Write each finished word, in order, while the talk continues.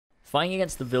Fighting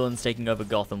against the villains taking over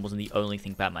Gotham wasn't the only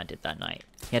thing Batman did that night.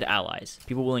 He had allies,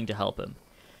 people willing to help him.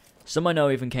 Some I know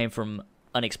even came from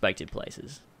unexpected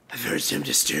places. I've heard some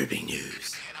disturbing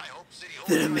news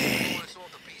that a man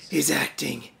is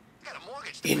acting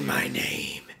in my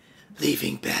name,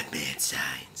 leaving Batman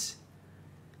signs.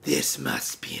 This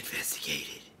must be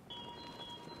investigated.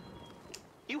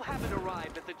 You haven't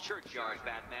arrived at the churchyard,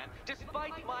 Batman,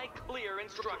 despite my clear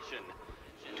instruction.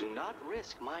 Do not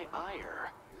risk my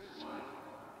ire.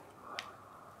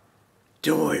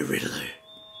 Don't worry, Riddler.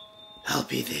 I'll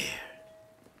be there.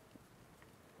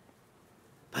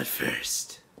 But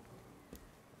first,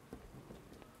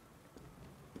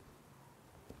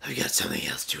 I've got something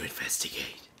else to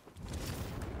investigate.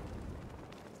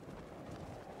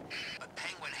 But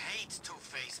Penguin hates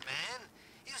Two-Face, man.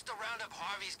 He used to round up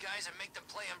Harvey's guys and make them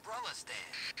play umbrella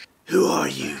stand. Who are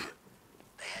you?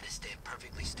 They had to stand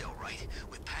perfectly still, right?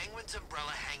 With Penguin's umbrella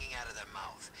hanging out of their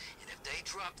mouth. And if they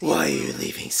dropped... Why are you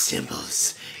leaving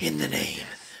symbols in the name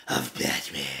of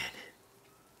Batman?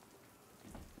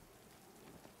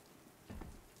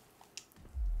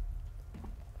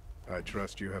 I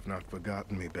trust you have not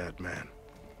forgotten me, Batman.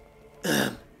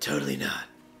 Totally not.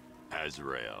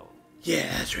 Azrael.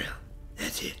 Yeah, Azrael.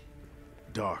 That's it.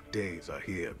 Dark days are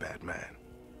here, Batman.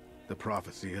 The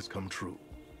prophecy has come true.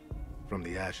 From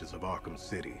the ashes of Arkham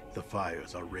City, the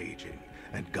fires are raging,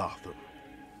 and Gotham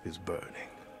is burning.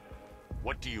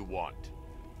 What do you want?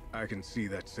 I can see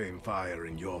that same fire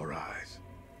in your eyes.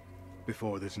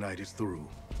 Before this night is through,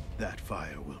 that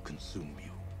fire will consume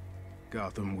you.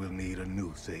 Gotham will need a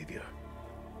new savior,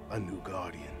 a new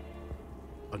guardian,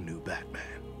 a new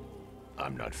Batman.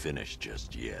 I'm not finished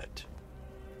just yet.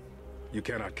 You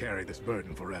cannot carry this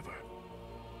burden forever.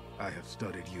 I have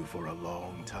studied you for a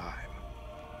long time.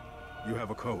 You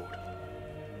have a code.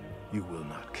 You will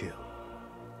not kill.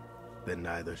 Then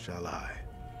neither shall I.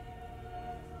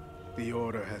 The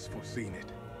Order has foreseen it.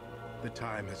 The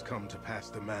time has come to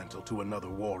pass the mantle to another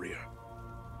warrior.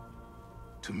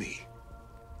 To me.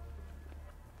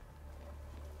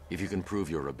 If you can prove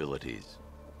your abilities,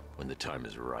 when the time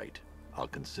is right, I'll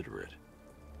consider it.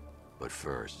 But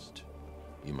first,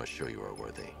 you must show you are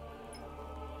worthy.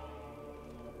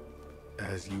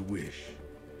 As you wish.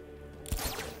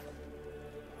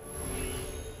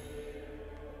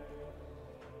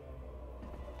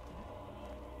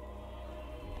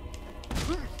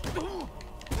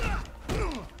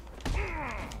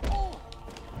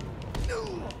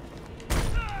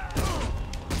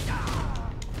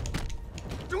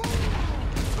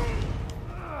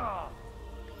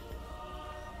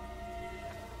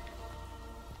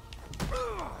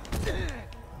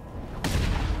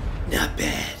 Not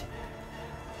bad.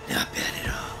 Not bad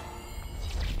at all.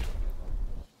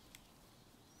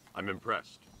 I'm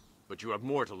impressed, but you have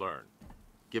more to learn.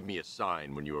 Give me a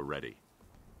sign when you are ready.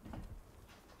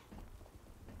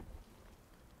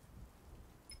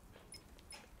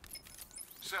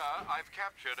 Sir, I've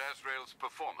captured Azrael's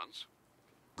performance.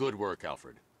 Good work,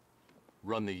 Alfred.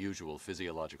 Run the usual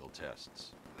physiological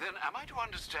tests. Then am I to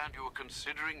understand you are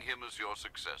considering him as your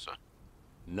successor?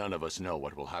 None of us know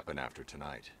what will happen after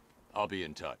tonight. I'll be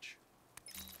in touch.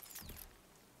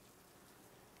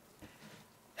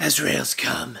 Azrael's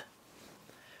come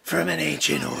from an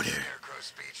ancient order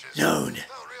known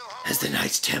as the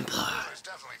Knights Templar.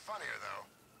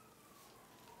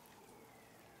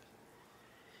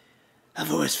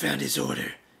 I've always found his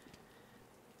order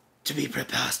to be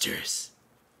preposterous,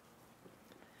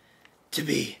 to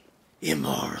be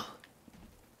immoral.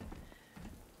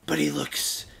 But he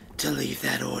looks to leave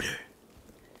that order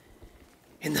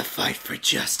in the fight for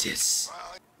justice.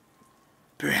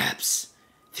 Perhaps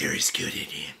there is good in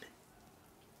him.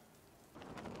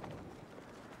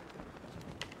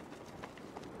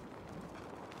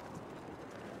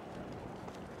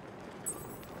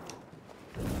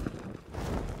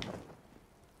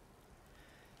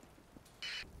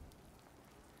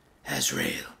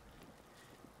 Azrael,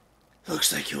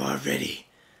 looks like you are ready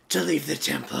to leave the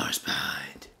Templars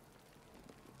behind.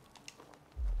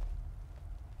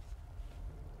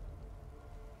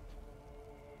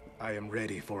 I am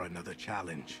ready for another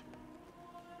challenge.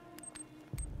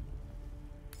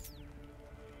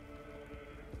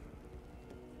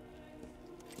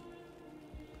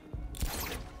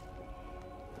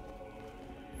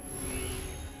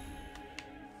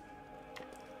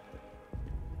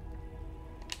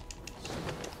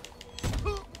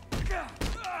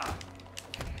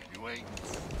 You ain't.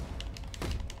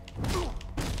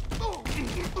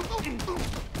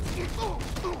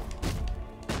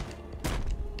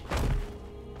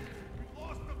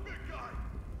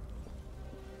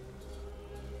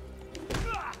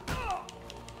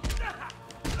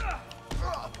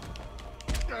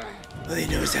 Well, he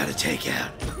knows how to take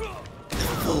out the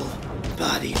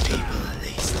full-bodied people, at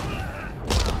least.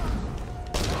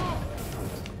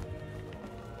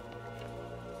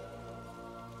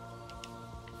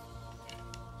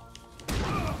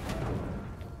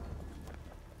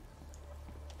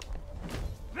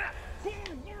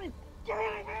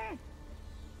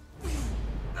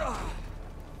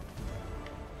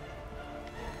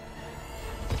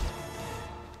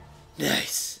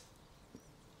 Nice.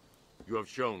 You have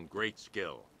shown great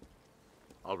skill.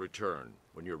 I'll return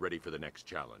when you're ready for the next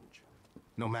challenge.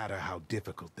 No matter how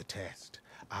difficult the test,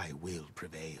 I will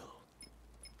prevail.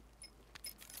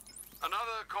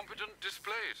 Another competent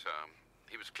display, sir.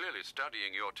 He was clearly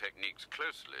studying your techniques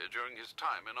closely during his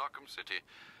time in Arkham City.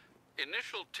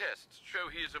 Initial tests show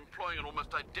he is employing an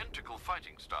almost identical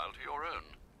fighting style to your own.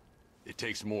 It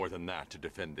takes more than that to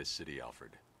defend this city,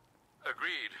 Alfred.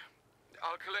 Agreed.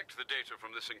 I'll collect the data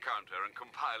from this encounter and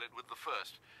compile it with the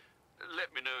first.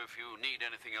 Let me know if you need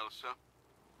anything else, sir.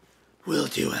 Will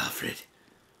do, Alfred.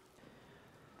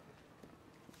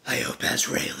 I hope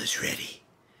Azrael is ready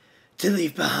to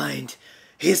leave behind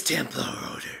his Templar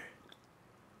Order.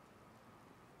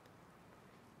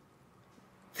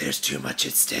 There's too much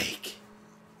at stake.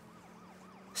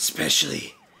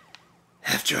 Especially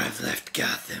after I've left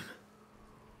Gotham.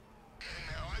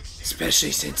 Especially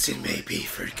since it may be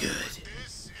for good.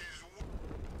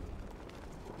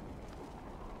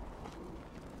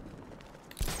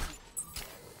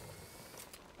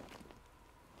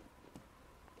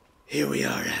 Here we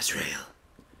are, Azrael.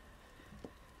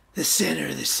 The center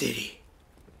of the city.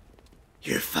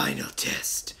 Your final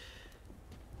test.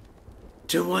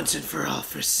 To once and for all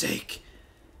forsake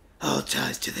all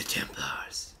ties to the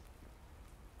Templars.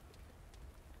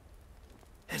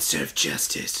 And serve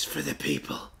justice for the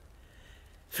people.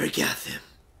 For Gotham.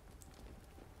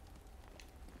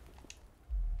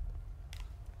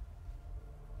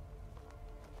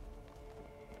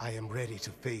 I am ready to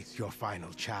face your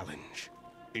final challenge.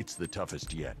 It's the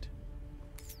toughest yet.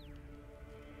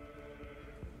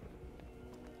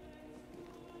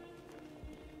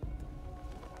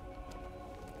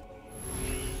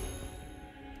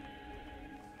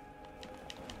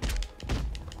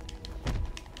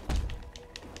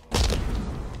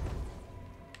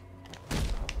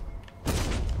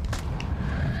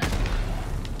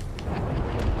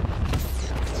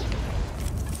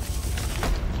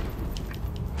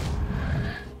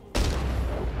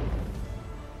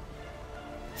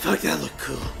 Fuck, that looked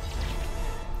cool.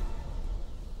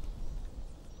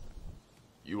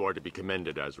 You are to be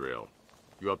commended, Azrael.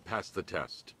 You have passed the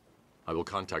test. I will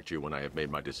contact you when I have made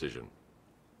my decision.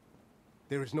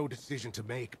 There is no decision to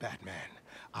make, Batman.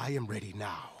 I am ready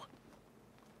now.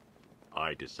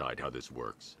 I decide how this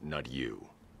works, not you.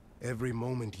 Every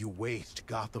moment you waste,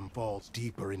 Gotham falls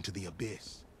deeper into the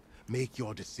abyss. Make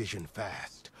your decision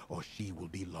fast, or she will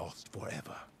be lost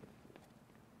forever.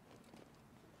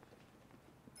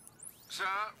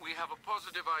 Sir, we have a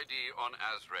positive ID on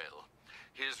Azrael.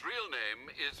 His real name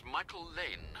is Michael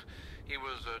Lane. He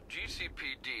was a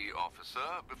GCPD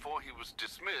officer before he was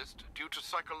dismissed due to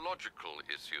psychological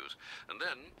issues. And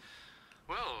then,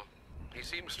 well, he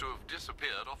seems to have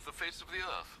disappeared off the face of the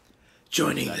earth.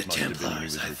 Joining That the must have been when he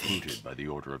Templars, was I recruited think. by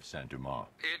the Order of Saint-Dumas.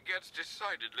 It gets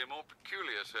decidedly more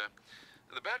peculiar, sir.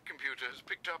 The Batcomputer has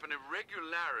picked up an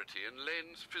irregularity in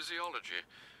Lane's physiology.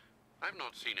 I've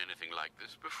not seen anything like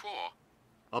this before.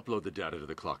 Upload the data to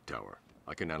the clock tower.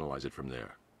 I can analyze it from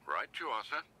there. Right you are,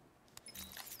 sir.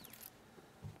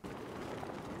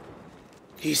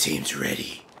 He seems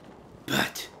ready,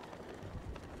 but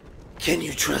can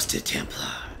you trust a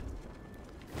Templar?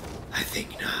 I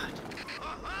think not.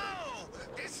 Oh,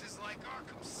 this is like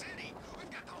Arkham City.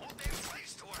 We've got the whole damn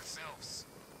place to ourselves.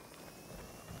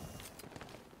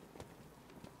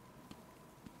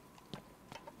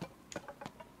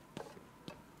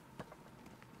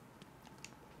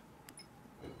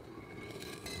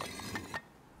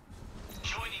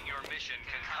 Joining your mission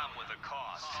can come with a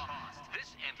cost.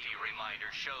 This empty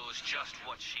reminder shows just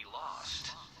what she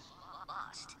lost.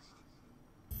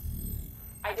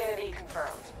 Identity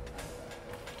confirmed.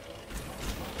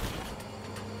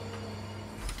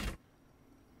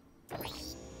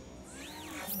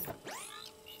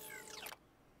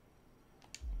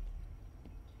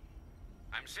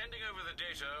 I'm sending over the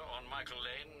data on Michael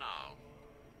Lane now.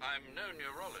 I'm no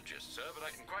neurologist, sir, but I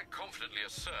can quite confidently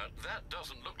assert that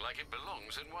doesn't look like it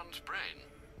belongs in one's brain.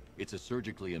 It's a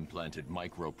surgically implanted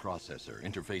microprocessor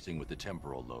interfacing with the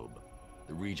temporal lobe,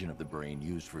 the region of the brain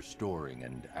used for storing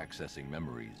and accessing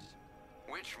memories.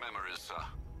 Which memories, sir?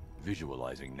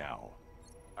 Visualizing now.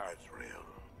 Azrael,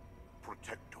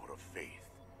 protector of faith,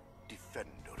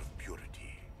 defender of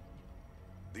purity.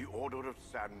 Order of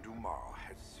San Dumas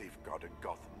has safeguarded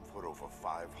Gotham for over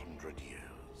 500 years.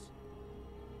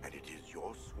 And it is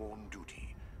your sworn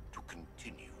duty to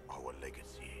continue our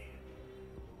legacy.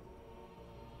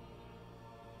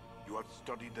 You have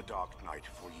studied the Dark Knight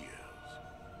for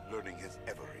years, learning his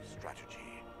every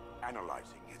strategy,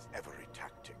 analyzing his every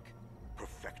tactic,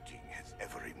 perfecting his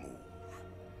every move.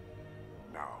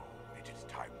 Now, it is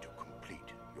time to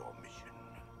complete your mission.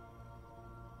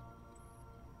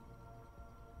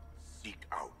 Seek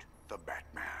out the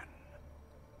Batman.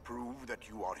 Prove that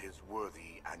you are his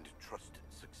worthy and trusted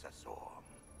successor.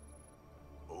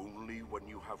 Only when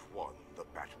you have won the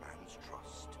Batman's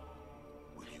trust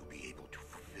will you be able to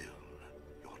fulfill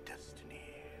your destiny.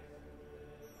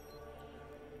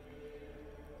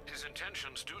 His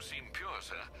intentions do seem pure,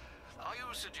 sir. Are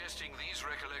you suggesting these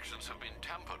recollections have been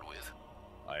tampered with?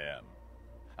 I am.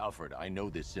 Alfred, I know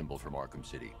this symbol from Arkham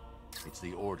City. It's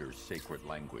the Order's sacred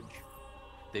language.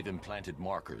 They've implanted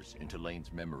markers into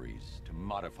Lane's memories to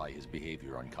modify his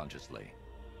behavior unconsciously.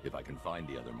 If I can find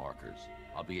the other markers,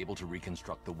 I'll be able to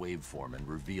reconstruct the waveform and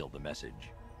reveal the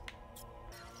message.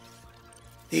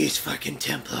 These fucking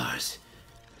Templars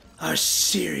are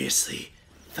seriously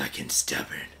fucking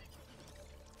stubborn.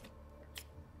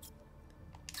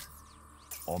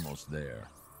 Almost there.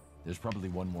 There's probably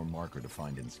one more marker to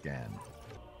find and scan.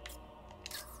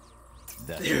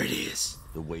 There it is.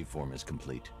 The waveform is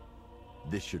complete.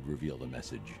 This should reveal the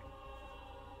message.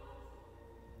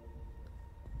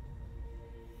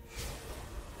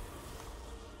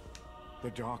 The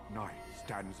Dark Knight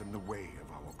stands in the way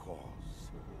of our cause.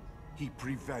 He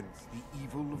prevents the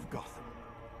evil of Gotham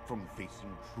from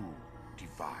facing true,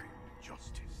 divine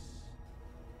justice.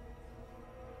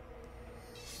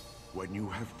 When you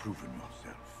have proven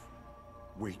yourself,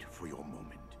 wait for your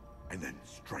moment, and then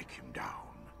strike him down.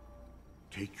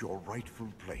 Take your rightful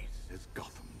place as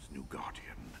Gotham's new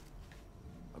guardian.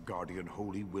 A guardian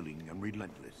wholly willing and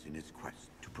relentless in his quest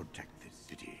to protect this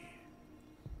city.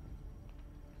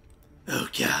 Oh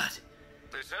God.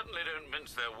 They certainly don't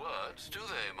mince their words, do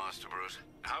they, Master Bruce?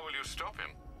 How will you stop him?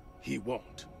 He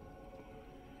won't.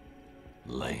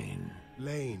 Lane.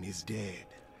 Lane is dead.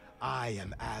 I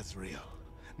am Azrael,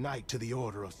 Knight to the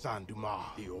Order of San Dumas.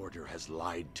 The Order has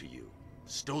lied to you,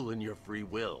 stolen your free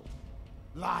will.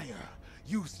 Liar!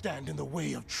 You stand in the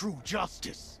way of true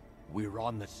justice. We're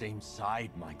on the same side,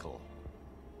 Michael.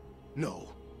 No.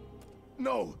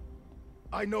 No!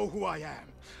 I know who I am.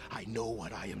 I know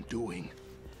what I am doing.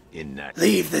 In that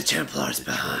Leave the case, Templars the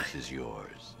behind. choice is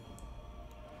yours.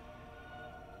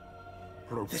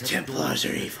 The Templars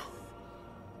are evil.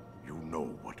 You know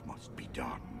what must be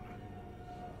done.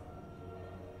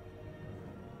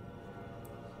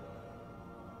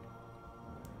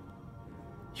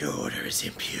 Your order is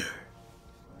impure.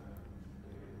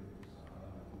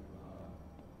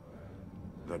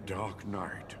 The Dark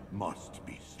Knight must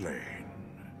be slain.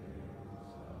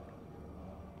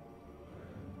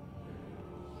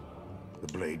 The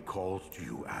blade calls to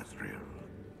you, Azrael.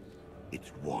 Its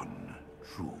one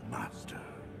true master.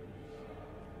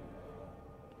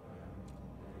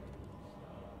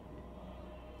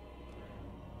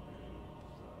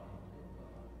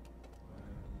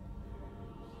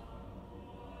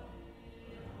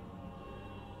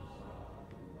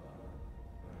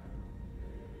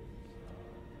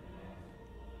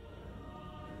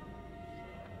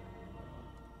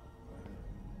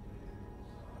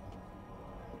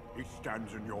 He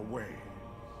stands in your way.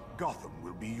 Gotham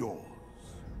will be yours.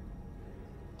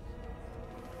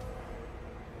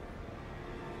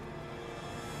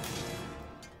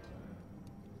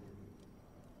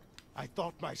 I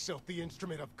thought myself the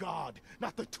instrument of God,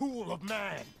 not the tool of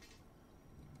man.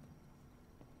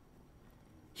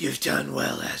 You've done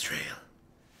well, Azrael.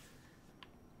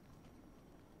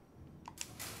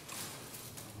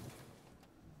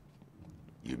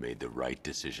 You made the right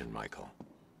decision, Michael.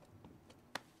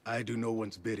 I do no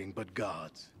one's bidding but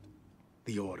God's.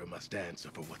 The Order must answer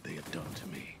for what they have done to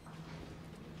me.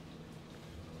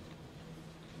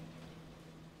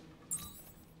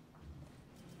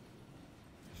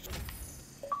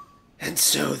 And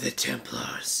so the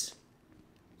Templars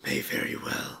may very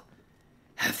well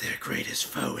have their greatest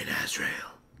foe in Azrael.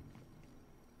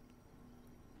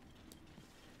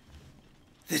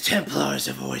 The Templars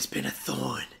have always been a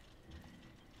thorn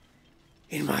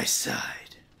in my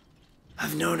side.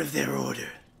 I've known of their order,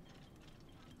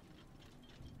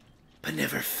 but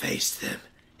never faced them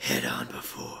head-on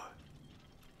before.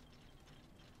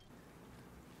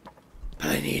 But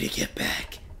I need to get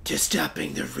back to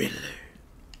stopping the Riddler.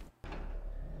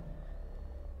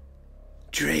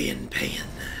 Dre and Payan.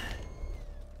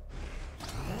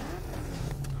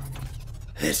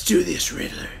 Let's do this,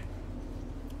 Riddler.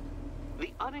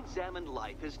 unexamined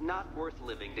life is not worth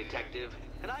living, Detective.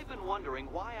 And I've been wondering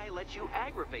why I let you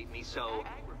aggravate me so.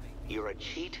 You're a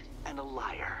cheat and a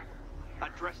liar. A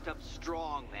dressed-up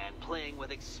strongman playing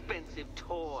with expensive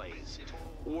toys.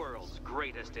 World's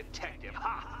greatest detective,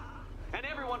 ha! And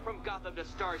everyone from Gotham to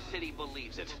Star City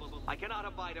believes it. I cannot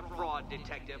abide a fraud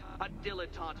detective, a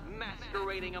dilettante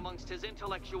masquerading amongst his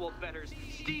intellectual betters,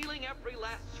 stealing every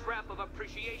last scrap of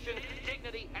appreciation,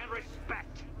 dignity, and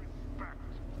respect.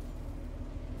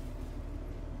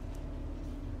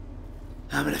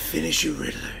 I'm gonna finish you,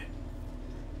 Riddler.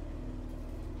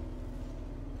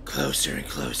 Closer and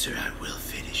closer, I will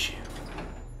finish you.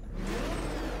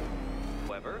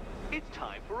 However, it's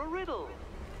time for a riddle.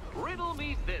 Riddle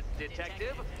me this,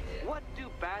 Detective. What do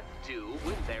bats do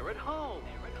when they're at home?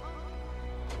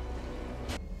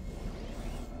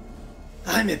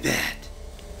 I'm a bat.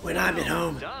 When I'm at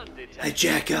home, Done, I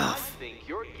jack I off. think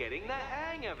you're getting the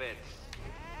hang of it.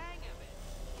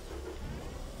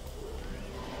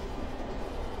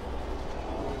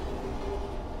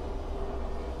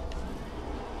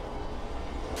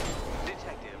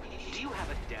 Detective, do you have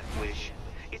a death wish?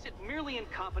 Is it merely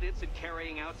incompetence in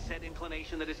carrying out said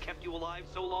inclination that has kept you alive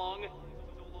so long?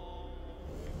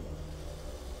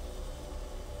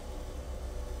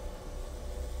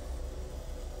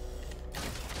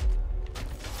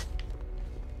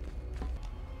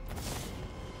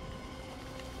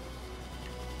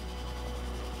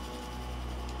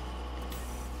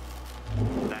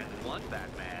 That's one,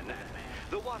 Batman.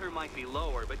 The water might be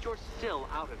lower, but you're still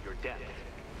out of your depth.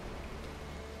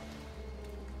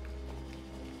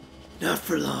 Not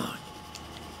for long.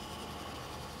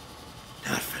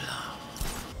 Not for long.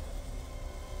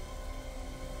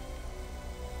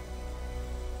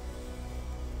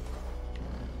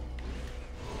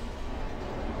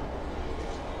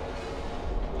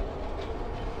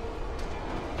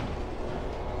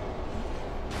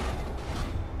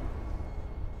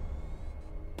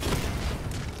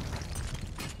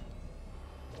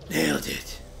 Nailed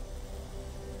it.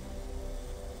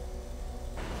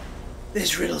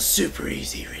 This riddle's super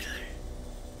easy, Riddler.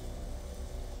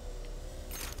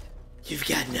 You've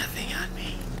got nothing on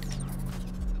me.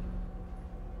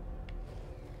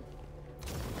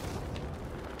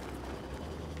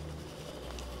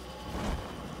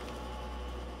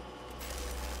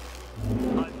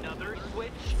 Another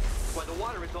switch? Why, the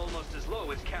water is almost as low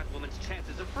as Catwoman's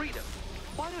chances of freedom.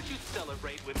 Why don't you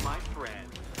celebrate with my friend?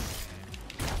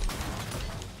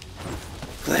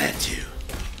 Glad to.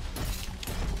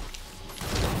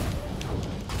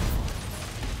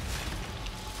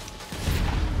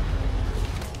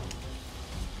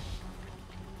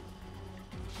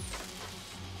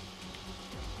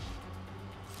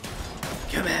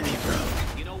 Come at me, bro.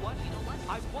 You know what?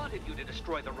 I wanted you to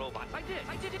destroy the robots. I did.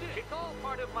 It's all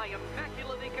part of my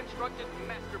immaculately constructed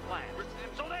master plan.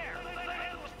 So there.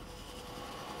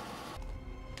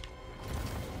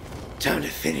 Time to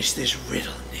finish this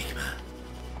riddle, Enigma.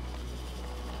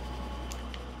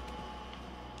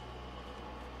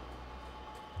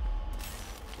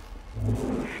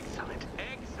 Excellent.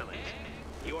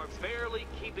 You are barely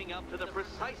keeping up to the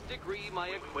precise degree my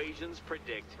equations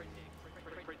predict.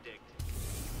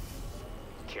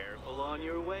 Careful on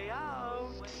your way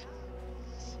out.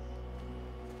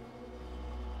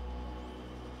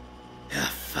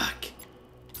 Ah, fuck.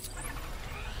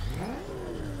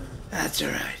 That's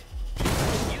alright.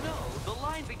 You know, the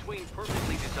line between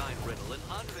perfectly designed riddle and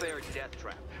unfair death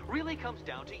trap really comes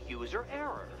down to user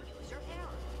error.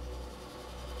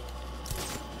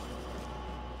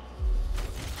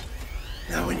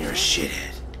 Not when you're a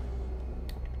shithead.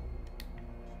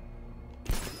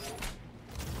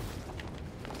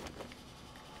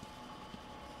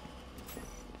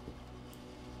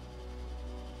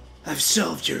 I've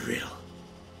solved your riddle.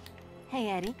 Hey,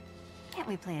 Eddie. Can't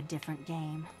we play a different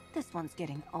game? This one's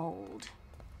getting old.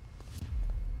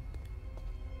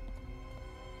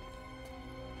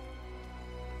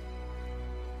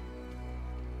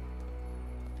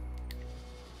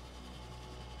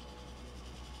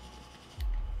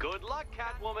 Good luck,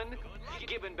 Catwoman.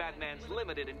 Given Batman's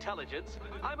limited intelligence,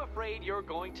 I'm afraid you're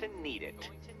going to need it.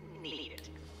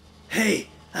 Hey,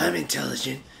 I'm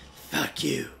intelligent. Fuck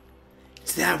you.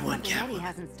 It's that one, Eddie Catwoman.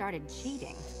 hasn't started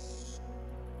cheating.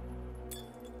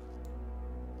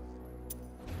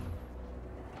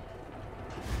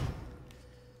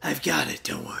 I've got it,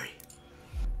 don't worry.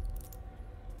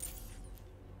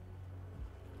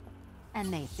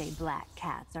 And they say black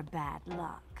cats are bad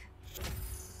luck.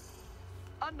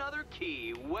 Another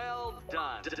key. Well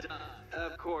done.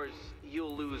 Of course,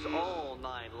 you'll lose all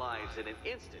 9 lives in an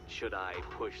instant should I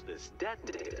push this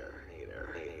detonator.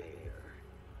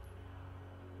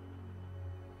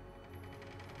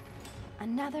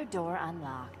 Another door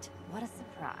unlocked. What a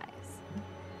surprise.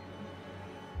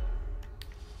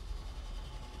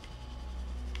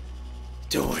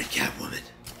 Don't worry, Catwoman.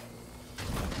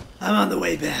 I'm on the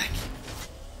way back.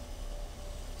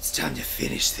 It's time to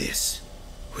finish this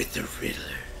with the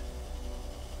Riddler.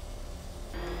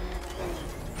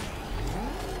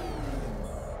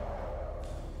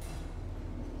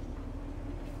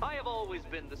 I have always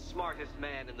been the smartest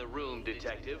man in the room,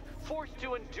 Detective, forced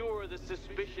to endure the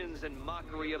suspicions and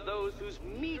mockery of those whose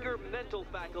meager mental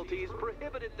faculties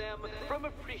prohibited them from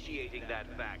appreciating that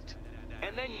fact.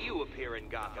 And then you appear in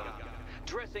Gotham,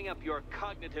 dressing up your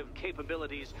cognitive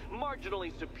capabilities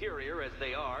marginally superior as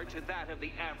they are to that of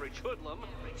the average hoodlum,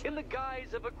 in the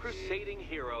guise of a crusading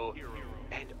hero.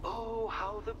 And oh,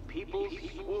 how the people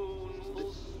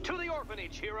swooned. To the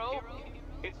orphanage, hero!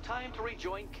 It's time to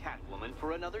rejoin Catwoman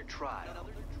for another trial.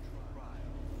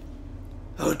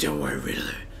 Oh, don't worry,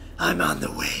 Riddler. I'm on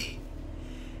the way.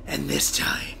 And this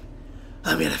time,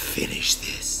 I'm gonna finish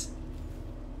this.